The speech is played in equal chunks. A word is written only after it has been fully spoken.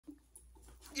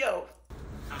Yo.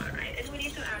 Alright, and we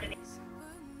need to add an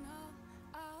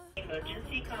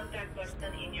emergency contact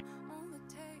person in your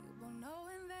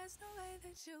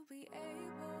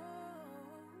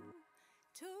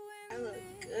I look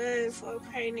good for a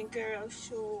pregnant girl,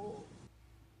 sure.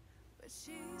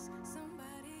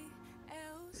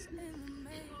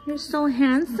 You're so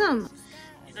handsome.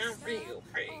 And I'm real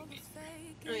pregnant.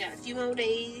 I got a few more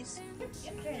days.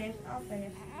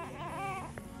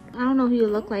 I don't know who you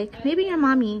look like. Maybe your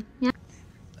mommy. Yeah.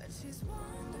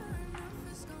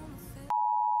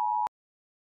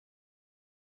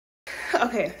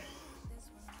 Okay.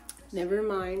 Never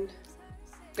mind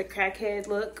the crackhead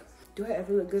look. Do I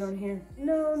ever look good on here?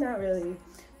 No, not really.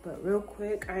 But real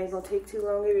quick, I ain't gonna take too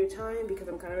long of your time because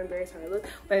I'm kind of embarrassed how I look.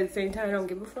 But at the same time, I don't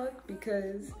give a fuck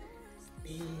because,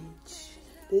 bitch,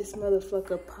 this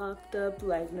motherfucker popped up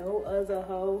like no other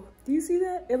hoe. Do you see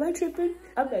that? Am I tripping?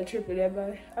 I'm not tripping, am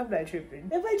I? I'm not tripping.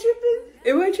 Am I tripping?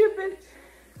 Am I tripping?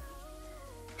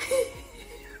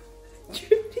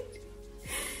 Tripping?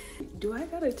 Do I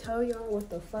gotta tell y'all what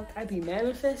the fuck I be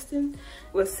manifesting?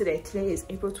 What's today? Today is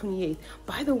April 28th.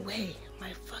 By the way,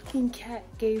 my fucking cat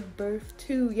gave birth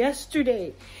to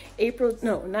yesterday.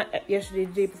 No, not yesterday,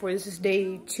 the day before. This is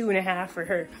day 2.5 for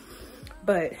her.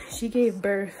 But she gave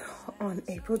birth on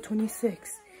April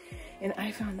 26th. And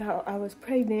I found out I was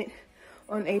pregnant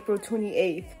on April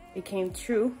 28th. It came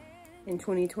true in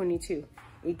 2022.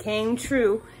 It came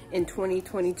true in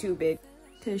 2022, bitch.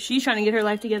 Cause she's trying to get her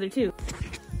life together too.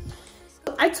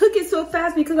 I took it so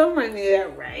fast because I'm like, yeah,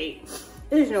 right.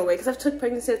 There's no way, because I've took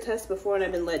pregnancy tests before and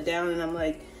I've been let down and I'm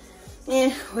like,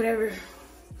 eh, whatever.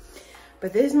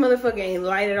 But this motherfucker ain't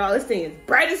light at all. This thing is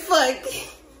bright as fuck.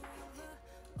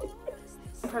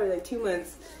 Probably like 2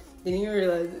 months. Didn't even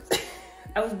realize it.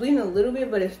 I was bleeding a little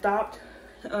bit, but it stopped.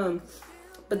 But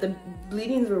the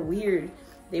bleedings were weird.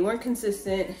 They weren't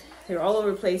consistent. They were all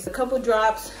over the place. A couple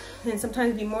drops, and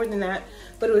sometimes be more than that.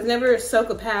 But it was never a soak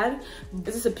a pad.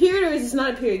 Is this a period or is this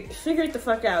not a period? Figure it the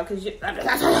fuck out, cause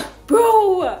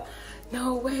bro,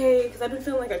 no way. Cause I've been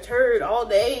feeling like a turd all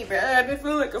day, bro. I've been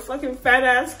feeling like a fucking fat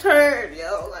ass turd,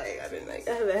 yo. Like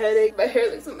I have a headache. My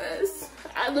hair looks a mess.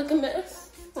 I look a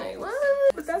mess. Like what?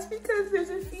 But that's because there's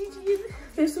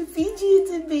some Fijians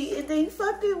in me, and they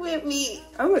fucking with me.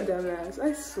 I'm a dumbass.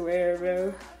 I swear,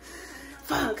 bro.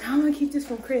 Fuck, how am I gonna keep this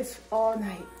from Chris all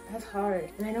night? That's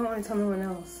hard, and I don't want to tell no one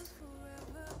else.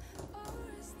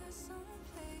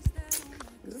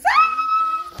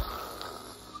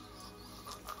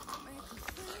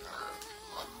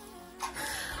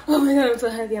 Oh my god, I'm so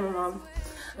happy I'm a mom.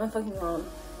 I'm a fucking mom.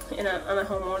 And I'm a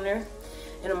homeowner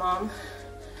and a mom.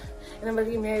 And I'm about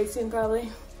to get married soon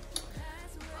probably.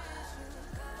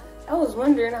 I was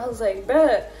wondering, I was like,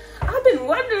 bruh, I've been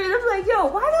wondering, I'm like, yo,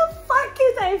 why the fuck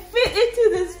can't I fit into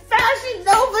this Fashion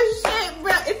Nova shit,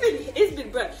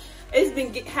 bruh? It's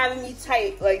been having me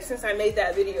tight, like, since I made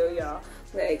that video, y'all.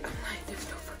 Like, I'm like, there's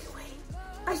no fucking way.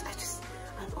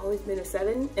 I've always been a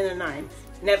 7 and a 9.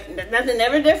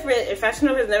 Never different. If Fashion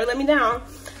Nova has never let me down.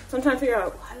 So I'm trying to figure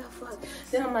out, why the fuck?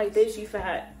 Then I'm like, bitch, you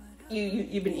fat.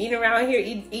 You've been eating around here,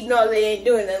 eating all they ain't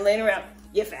doing and laying around.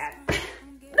 You're fat. No,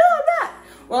 I'm not.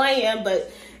 Well, I am,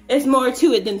 but it's more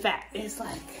to it than fat. It's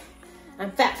like,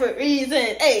 I'm fat for a reason.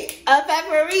 Hey, I'm fat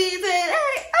for a reason.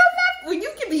 Hey, I'm fat. Well,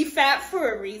 you can be fat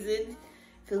for a reason.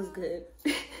 Feels good.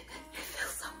 It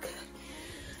feels so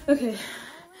good. Okay.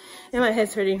 And my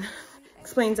head's hurting.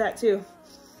 Explains that too.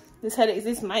 This headache,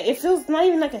 it feels not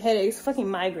even like a headache. It's fucking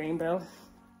migraine, bro.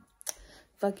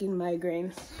 Fucking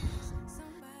migraine.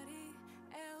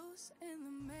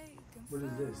 What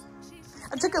is this?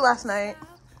 I took it last night.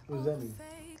 What does that mean?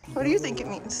 What do you think it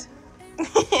means? Is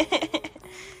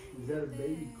that a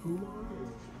baby Kumar?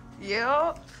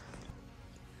 Yep.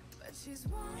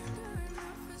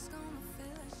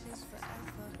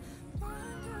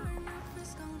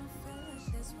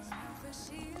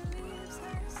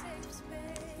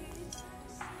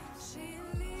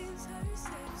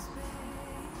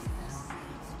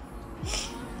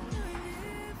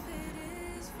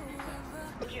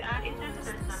 Would you add internet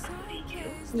number to reach you?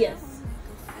 Yes.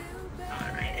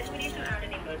 Alright, and we need to add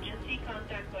an emergency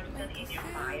contact person in your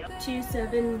file.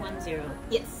 2710.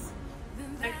 Yes.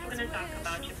 Next, we're going to talk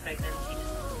about your pregnancy.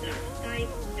 Nerve type,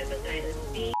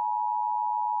 hepatitis B.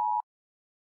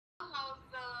 How's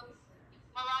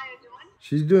Mariah doing?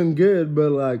 She's doing good,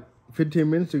 but like 15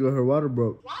 minutes ago, her water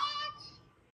broke. What?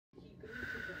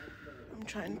 I'm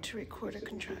trying to record a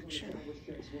contraction.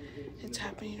 It's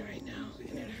happening right now,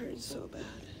 and it hurts so bad.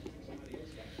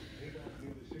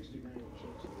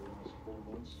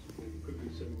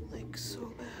 Like,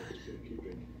 so bad.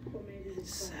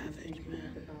 It's savage,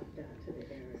 man.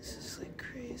 This is like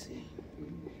crazy.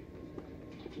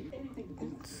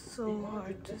 It's so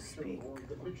hard to speak.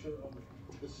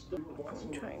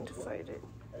 I'm trying to fight it.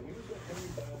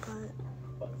 But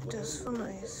it does feel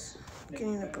nice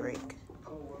getting a break.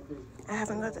 I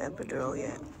haven't got the epidural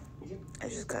yet. I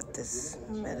just got this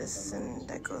medicine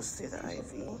that goes through the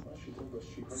IV.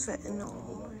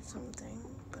 Fentanyl or something.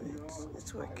 But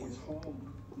it's working.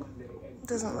 It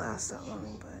doesn't last that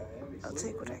long, but I'll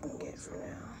take what I can get for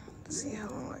now to see how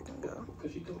long I can go.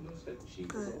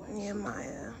 But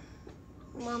Nehemiah,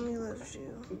 Mommy loves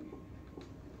you.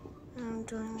 And I'm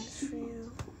doing this for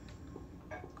you.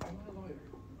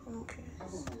 Okay.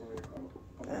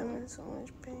 But I'm in so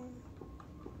much pain.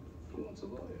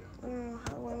 I don't know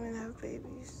how women have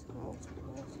babies.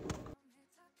 Multiples.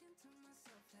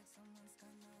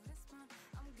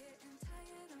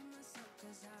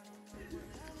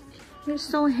 You're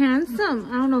so handsome.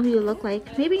 I don't know who you look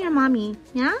like. Maybe your mommy,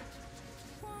 yeah?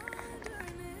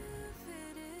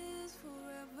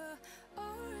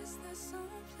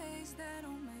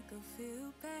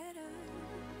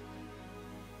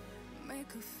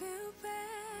 Make her feel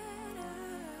better,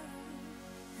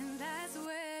 and that's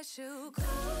where she'll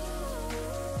go.